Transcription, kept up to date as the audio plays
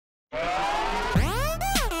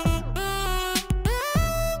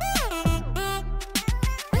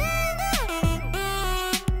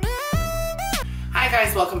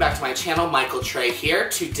guys, welcome back to my channel. MICHAELTREEEEY here.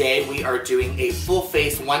 Today we are doing a full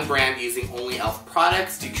face, one brand using only e.l.f.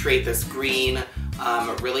 products to create this green,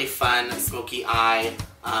 really fun, smoky eye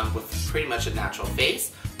with pretty much a natural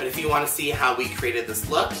face. But if you want to see how we created this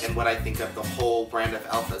look and what I think of the whole brand of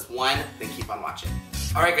e.l.f. as one, then keep on watching.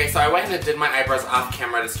 Alright guys, so I went and did my eyebrows off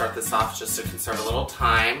camera to start this off just to conserve a little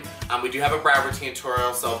time. We do have a brow routine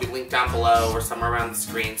tutorial, so it'll be linked down below or somewhere around the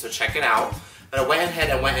screen, so check it out. But I went ahead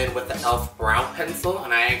and went in with the e.l.f. brow pencil,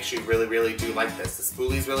 and I actually really do like this. The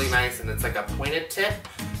spoolie's really nice, and it's like a pointed tip,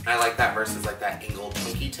 and I like that versus like that angled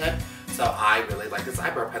chunky tip. So I really like this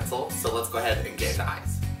eyebrow pencil, so let's go ahead and get into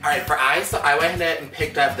eyes. Alright, for eyes, so I went ahead and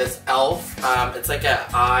picked up this e.l.f. It's like an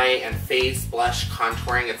eye and face blush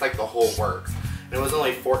contouring. It's like the whole works. And it was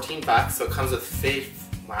only 14 bucks, so it comes with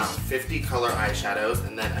 50 color eyeshadows,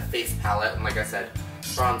 and then a face palette, and like I said,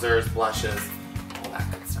 bronzers, blushes, all that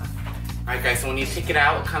good stuff. Alright guys, so when you take it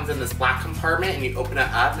out, it comes in this black compartment and you open it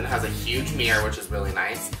up and it has a huge mirror, which is really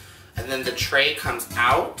nice. And then the tray comes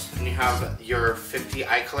out and you have your 50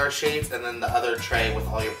 eye color shades and then the other tray with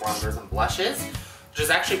all your bronzers and blushes, which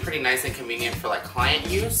is actually pretty nice and convenient for like client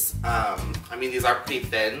use. I mean, these are pretty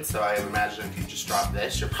thin, so I imagine if you just drop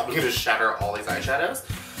this, you're probably going to shatter all these eyeshadows.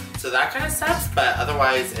 So that kind of sucks, but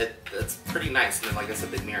otherwise it's pretty nice. And then like I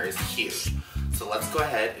said, the mirror is huge. So let's go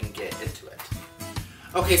ahead and get into it.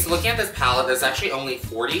 Okay, so looking at this palette, there's actually only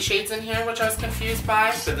 40 shades in here, which I was confused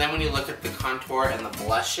by. But then when you look at the contour and the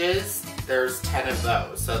blushes, there's 10 of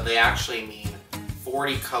those. So they actually mean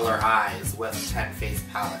 40 color eyes with 10 face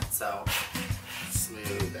palettes. So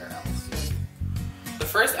smooth there, e.l.f. The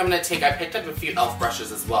first I'm going to take, I picked up a few e.l.f.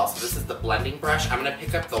 brushes as well. So this is the blending brush. I'm going to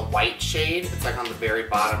pick up the white shade. It's like on the very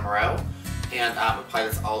bottom row. And apply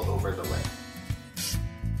this all over the lid.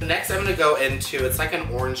 Next I'm going to go into, it's like an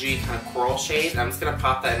orangey kind of coral shade. I'm just going to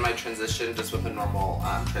pop that in my transition just with a normal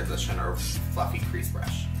transition or fluffy crease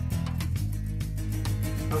brush.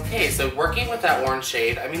 Okay, so working with that orange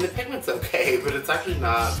shade, I mean the pigment's okay, but it's actually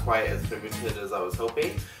not quite as pigmented as I was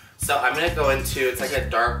hoping. So I'm going to go into, it's like a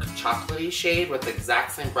dark chocolatey shade with the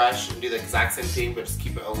exact same brush and do the exact same thing, but just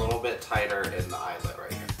keep it a little bit tighter in the eyelid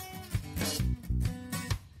right here.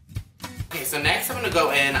 Okay, so next I'm going to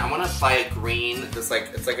go in, I want to apply a green, it's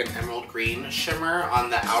like an emerald green shimmer on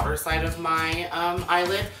the outer side of my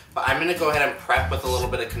eyelid, but I'm going to go ahead and prep with a little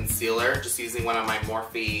bit of concealer, just using one of my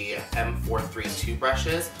Morphe M432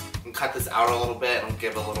 brushes, and cut this out a little bit and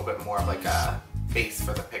give a little bit more of like a base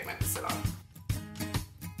for the pigment to sit on.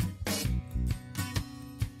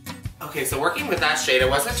 Okay, so working with that shade, it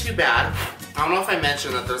wasn't too bad. I don't know if I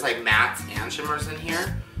mentioned that there's like mattes and shimmers in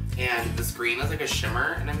here. And this green is like a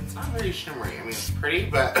shimmer, and I mean, it's not very shimmery. I mean, it's pretty,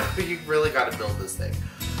 but you really got to build this thing.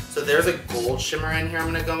 So there's a gold shimmer in here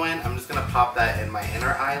I'm going to go in. I'm just going to pop that in my inner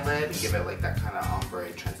eyelid and give it like that kind of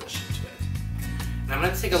ombre transition to it. And I'm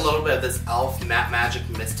going to take a little bit of this e.l.f. Matte Magic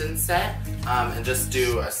Mist and Set and just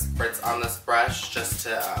do a spritz on this brush just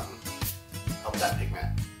to help that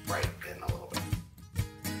pigment brighten a little bit.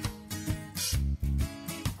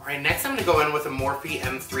 Alright, next I'm going to go in with a Morphe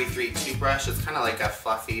M332 brush. It's kind of like a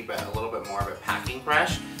fluffy but a little bit more of a packing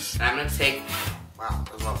brush. And I'm going to take, wow,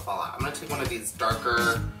 there's one fall out. I'm going to take one of these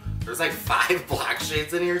darker, there's like 5 black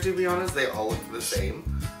shades in here to be honest. They all look the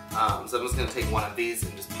same. So I'm just going to take one of these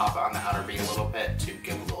and just pop it on the outer V a little bit to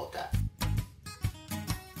give a little depth.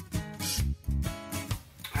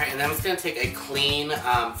 Alright, and then I'm just going to take a clean,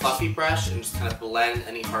 fluffy brush and just kind of blend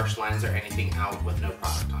any harsh lines or anything out with no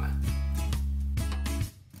product on it.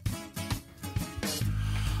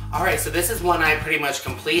 Alright, so this is one I pretty much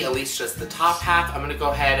complete, at least just the top half. I'm going to go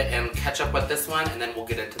ahead and catch up with this one, and then we'll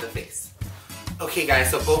get into the face. Okay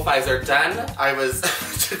guys, so both eyes are done.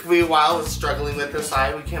 It took me a while, I was struggling with this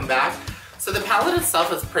eye, we came back. So the palette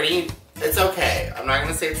itself is it's okay. I'm not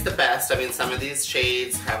going to say it's the best. I mean, some of these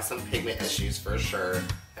shades have some pigment issues for sure.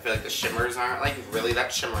 I feel like the shimmers aren't like really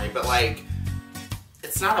that shimmery, but like,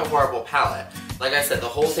 it's not a horrible palette. Like I said, the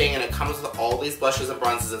whole thing, and it comes with all these blushes and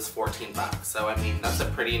bronzes, is 14 bucks. So I mean, that's a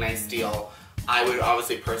pretty nice deal. I would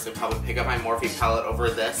obviously personally probably pick up my Morphe palette over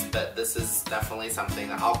this, but this is definitely something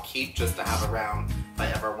that I'll keep just to have around if I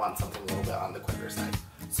ever want something a little bit on the quicker side.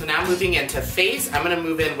 So now moving into face, I'm going to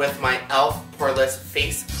move in with my e.l.f. Poreless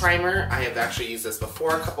Face Primer. I have actually used this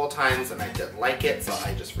before a couple times and I did like it, so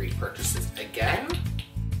I just repurchased it again.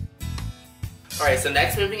 Alright, so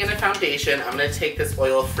next moving into foundation, I'm going to take this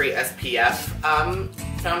oil-free SPF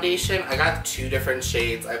foundation. I got 2 different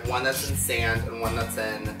shades. I have one that's in sand and one that's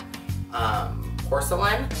in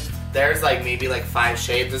porcelain. There's like maybe like 5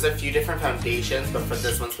 shades. There's a few different foundations, but for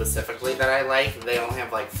this one specifically that I like, they only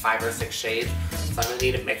have like 5 or 6 shades. So I'm going to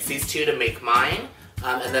need to mix these 2 to make mine.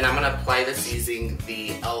 And then I'm going to apply this using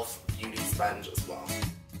the e.l.f. Beauty sponge as well.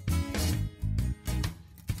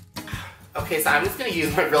 Okay, so I'm just going to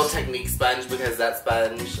use my Real Technique sponge because that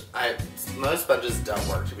sponge, most sponges don't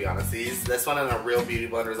work, to be honest. This one in a Real Beauty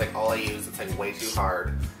Blender is like all I use. It's like way too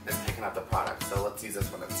hard. It's picking up the product, so let's use this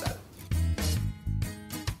one instead.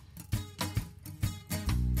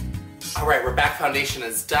 Alright, we're back. Foundation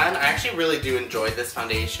is done. I actually really do enjoy this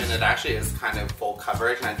foundation. It actually is kind of full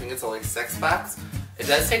coverage, and I think it's only $6. It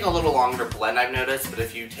does take a little longer to blend, I've noticed, but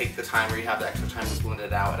if you take the time or you have the extra time to blend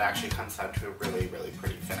it out, it actually comes down to a really, really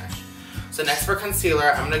pretty finish. So next for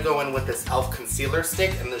concealer, I'm going to go in with this e.l.f. concealer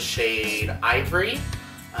stick in the shade Ivory.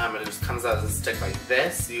 It just comes out as a stick like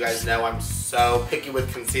this. You guys know I'm so picky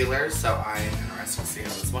with concealers, so I'm interested to see how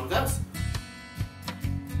this one goes.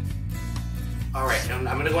 Alright, and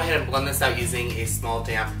I'm going to go ahead and blend this out using a small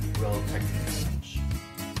damp Real Technique sponge.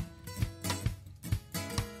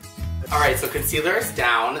 Alright, so concealer is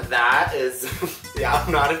down. That is, yeah, I'm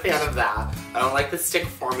not a fan of that. I don't like the stick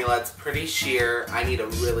formula. It's pretty sheer. I need a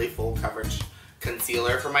really full coverage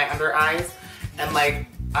concealer for my under eyes. And like,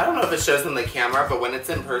 I don't know if it shows in the camera, but when it's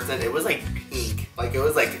in person, it was like pink. Like, it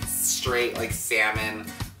was like straight, like salmon,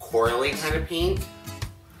 corally kind of pink.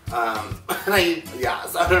 Yeah,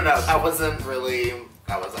 so I don't know. That wasn't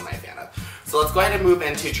my fan of. So let's go ahead and move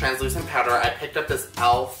into translucent powder. I picked up this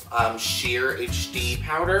e.l.f. Sheer HD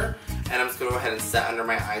powder, and I'm just going to go ahead and set under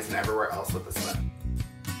my eyes and everywhere else with this one.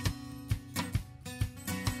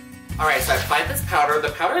 Alright, so I applied this powder. The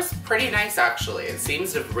powder is pretty nice, actually. It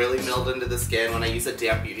seems to really meld into the skin. When I use a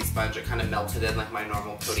damp beauty sponge, it kind of melted in like my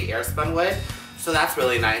normal Coty Airspun would. So that's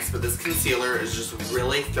really nice, but this concealer is just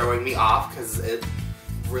really throwing me off because it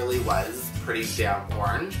really was pretty damn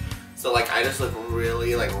orange. So like I just look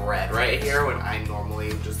really like red right here when I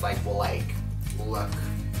normally just like will like look,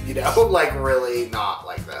 you know, like really not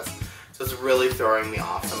like this. So it's really throwing me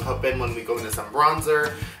off. So I'm hoping when we go into some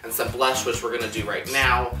bronzer and some blush, which we're gonna do right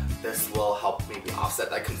now, this will help maybe offset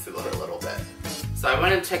that concealer a little bit. So I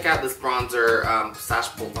went and checked out this bronzer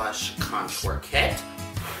 / blush contour kit.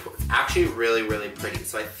 It's actually really, really pretty.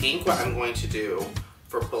 So I think what I'm going to do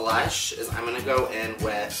for blush is I'm gonna go in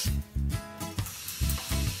with,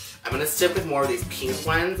 I'm gonna stick with more of these pink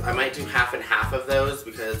ones. I might do half and half of those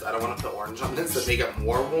because I don't want to put orange on this to make it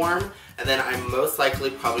more warm. And then I'm most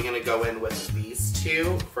likely probably gonna go in with these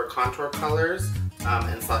two for contour colors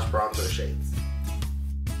and / bronzer shades.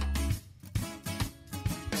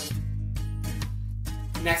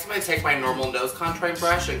 Next, I'm going to take my normal nose contouring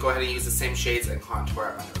brush and go ahead and use the same shades and contour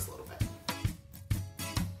out my nose a little bit.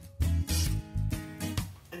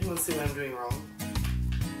 Anyone see what I'm doing wrong?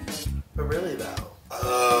 But really though,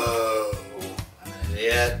 oh, I'm an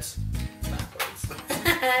idiot. Backwards.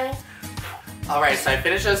 Alright, so I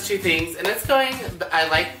finished those two things, and it's going, I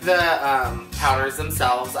like the powders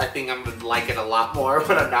themselves. I think I'm going to like it a lot more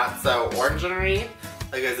when I'm not so orange underneath,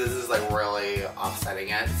 because this is like really offsetting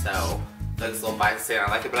it, so this little bystander, I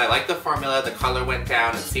like it, but I like the formula. The color went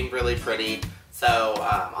down. It seemed really pretty. So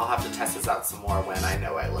I'll have to test this out some more when I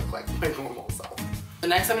know I look like my normal self. So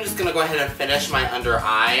next, I'm just gonna go ahead and finish my under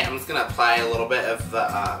eye. I'm just gonna apply a little bit of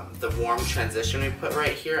the warm transition we put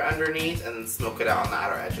right here underneath, and then smoke it out on the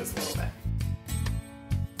outer edges a little bit.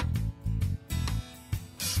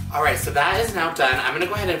 Alright, so that is now done. I'm going to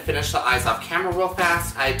go ahead and finish the eyes off camera real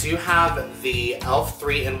fast. I do have the e.l.f.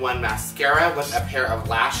 3-in-1 mascara with a pair of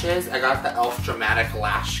lashes. I got the e.l.f. Dramatic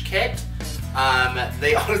Lash Kit.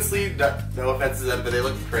 They honestly, no offense to them, but they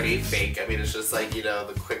look pretty fake. I mean, it's just like, you know,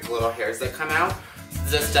 the quick little hairs that come out.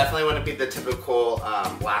 This definitely wouldn't be the typical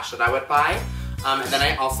lash that I would buy. And then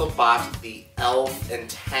I also bought the e.l.f.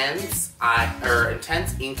 Intense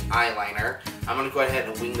Ink Eyeliner. I'm going to go ahead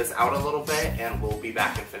and wing this out a little bit, and we'll be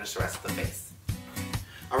back and finish the rest of the face.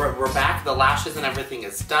 Alright, we're back. The lashes and everything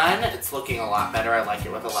is done. It's looking a lot better. I like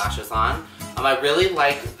it with the lashes on. I really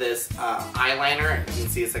like this eyeliner. You can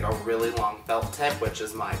see it's like a really long felt tip, which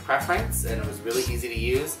is my preference, and it was really easy to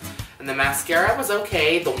use. And the mascara was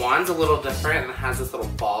okay. The wand's a little different, and it has this little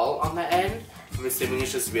ball on the end. I'm assuming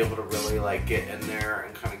it's just to be able to really like get in there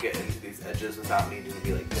and kind of get into these edges without needing to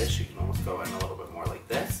be like this. You can almost go in a little bit more like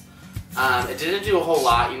this. It didn't do a whole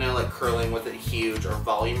lot, you know, like curling wasn't huge or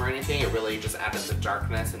volume or anything. It really just added the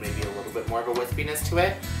darkness and maybe a little bit more of a wispiness to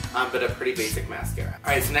it, but a pretty basic mascara.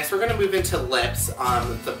 Alright, so next we're going to move into lips.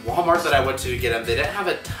 The Walmart that I went to get them, they didn't have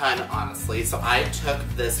a ton, honestly, so I took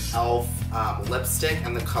this e.l.f. Lipstick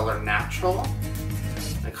in the color Natural.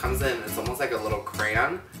 It comes in, it's almost like a little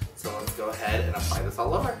crayon, so let's go ahead and apply this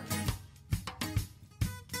all over.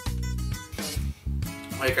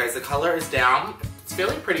 Alright guys, the color is down. It's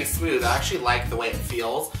feeling pretty smooth. I actually like the way it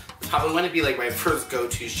feels. It's probably going to be like my first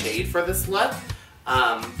go-to shade for this look.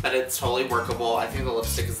 but it's totally workable. I think the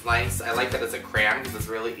lipstick is nice. I like that it's a crayon because it's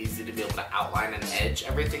really easy to be able to outline and edge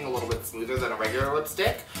everything a little bit smoother than a regular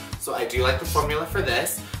lipstick. So I do like the formula for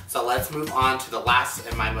this. So let's move on to the last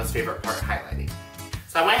and my most favorite part, highlighting.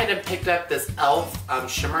 So I went ahead and picked up this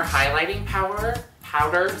e.l.f. Shimmer highlighting powder.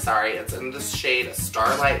 Sorry, it's in this shade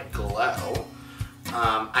Starlight Glow.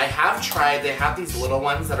 I have tried, they have these little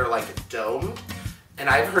ones that are like domed. And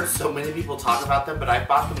I've heard so many people talk about them, but I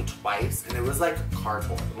bought them twice and it was like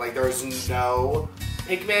cardboard. Like there was no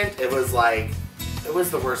pigment. It was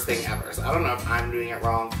the worst thing ever. So I don't know if I'm doing it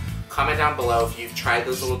wrong. Comment down below if you've tried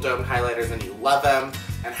those little dome highlighters and you love them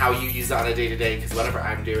and how you use it on a day-to-day, because whatever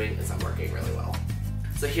I'm doing isn't working really well.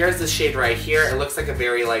 So here's the shade right here. It looks like a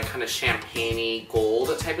very like kind of champagne-y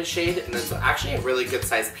gold type of shade, and it's actually a really good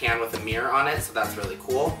sized pan with a mirror on it, so that's really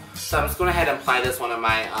cool. So I'm just going to go ahead and apply this one of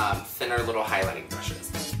my thinner little highlighting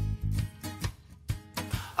brushes.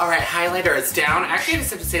 Alright, highlighter is down. Actually, I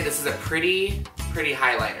just have to say this is a pretty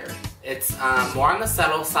highlighter. It's more on the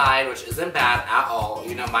subtle side, which isn't bad at all.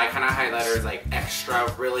 You know, my kind of highlighter is like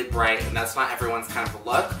extra, really bright, and that's not everyone's kind of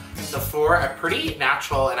look. So for a pretty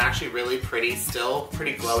natural and actually really pretty, still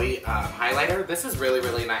pretty glowy highlighter, this is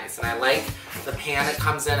really nice. And I like the pan it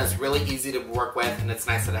comes in. It's really easy to work with, and it's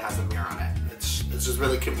nice that it has a mirror on it. It's just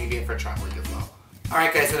really convenient for traveling as well.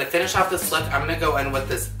 Alright guys, to finish off this look, I'm going to go in with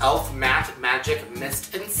this e.l.f. Matte Magic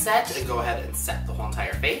Mist and Set and go ahead and set the whole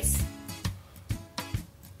entire face.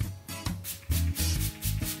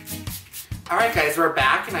 Alright guys, we're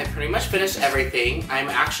back and I pretty much finished everything. I'm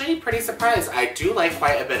actually pretty surprised. I do like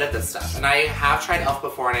quite a bit of this stuff. And I have tried e.l.f.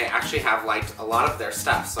 before and I actually have liked a lot of their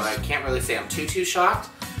stuff. So I can't really say I'm too shocked.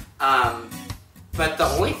 But the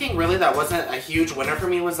only thing really that wasn't a huge winner for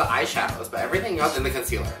me was the eyeshadows. But everything else, and the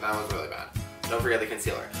concealer, that was really bad. Don't forget the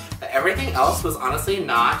concealer. But everything else was honestly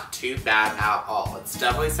not too bad at all. It's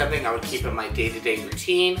definitely something I would keep in my day-to-day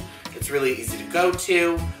routine. It's really easy to go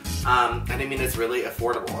to. And I mean, it's really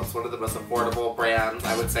affordable. It's one of the most affordable brands,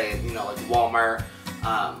 I would say, you know, like Walmart.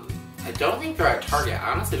 I don't think they're at Target.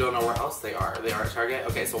 I honestly don't know where else they are. They are at Target?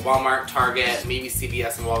 Okay, so Walmart, Target, maybe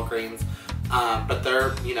CVS and Walgreens. But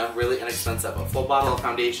they're, you know, really inexpensive. A full bottle of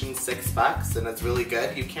foundation, $6, and it's really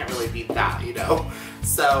good. You can't really beat that, you know?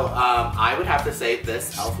 So, I would have to say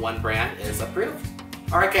this e.l.f. One brand is approved.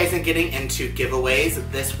 Alright guys, and getting into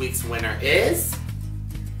giveaways, this week's winner is...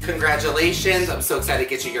 Congratulations, I'm so excited to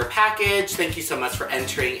get you your package. Thank you so much for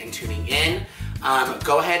entering and tuning in.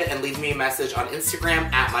 Go ahead and leave me a message on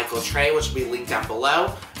Instagram at MICHAELTREEEEY, which will be linked down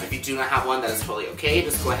below. If you do not have one, that is totally okay.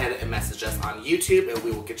 Just go ahead and message us on YouTube and we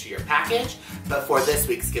will get you your package. But for this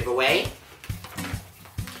week's giveaway,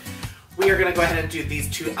 we are going to go ahead and do these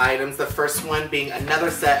two items. The first one being another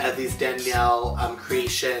set of these Danielle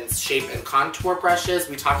Creations Shape and Contour brushes.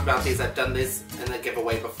 We talked about these. I've done this in the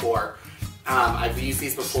giveaway before. I've used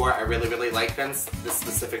these before. I really like them, this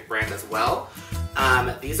specific brand as well.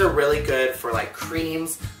 These are really good for like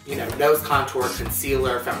creams, you know, nose contour,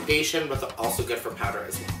 concealer, foundation, but also good for powder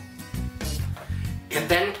as well. And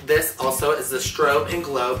then this also is the Strobe and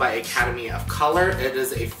Glow by Academy of Color. It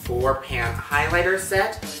is a 4-pan highlighter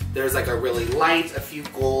set. There's like a really light, a few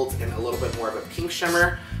golds, and a little bit more of a pink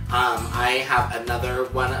shimmer. I have another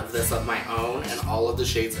one of this of my own, and all of the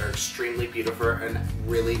shades are extremely beautiful and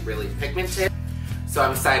really pigmented. So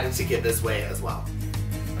I'm excited to give this away as well.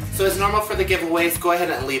 So as normal for the giveaways, go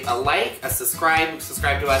ahead and leave a like, a subscribe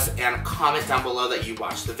to us, and comment down below that you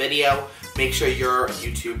watched the video. Make sure your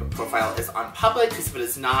YouTube profile is on public, because if it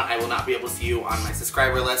is not, I will not be able to see you on my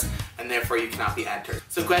subscriber list, and therefore you cannot be entered.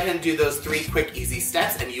 So go ahead and do those 3 quick, easy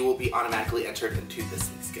steps, and you will be automatically entered into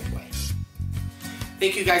this week's giveaway.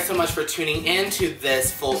 Thank you guys so much for tuning in to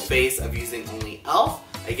this full face of using only e.l.f.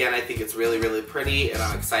 Again, I think it's really pretty, and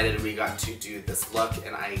I'm excited we got to do this look,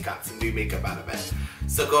 and I got some new makeup out of it.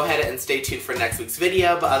 So go ahead and stay tuned for next week's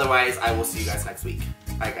video, but otherwise, I will see you guys next week.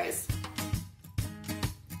 Bye guys.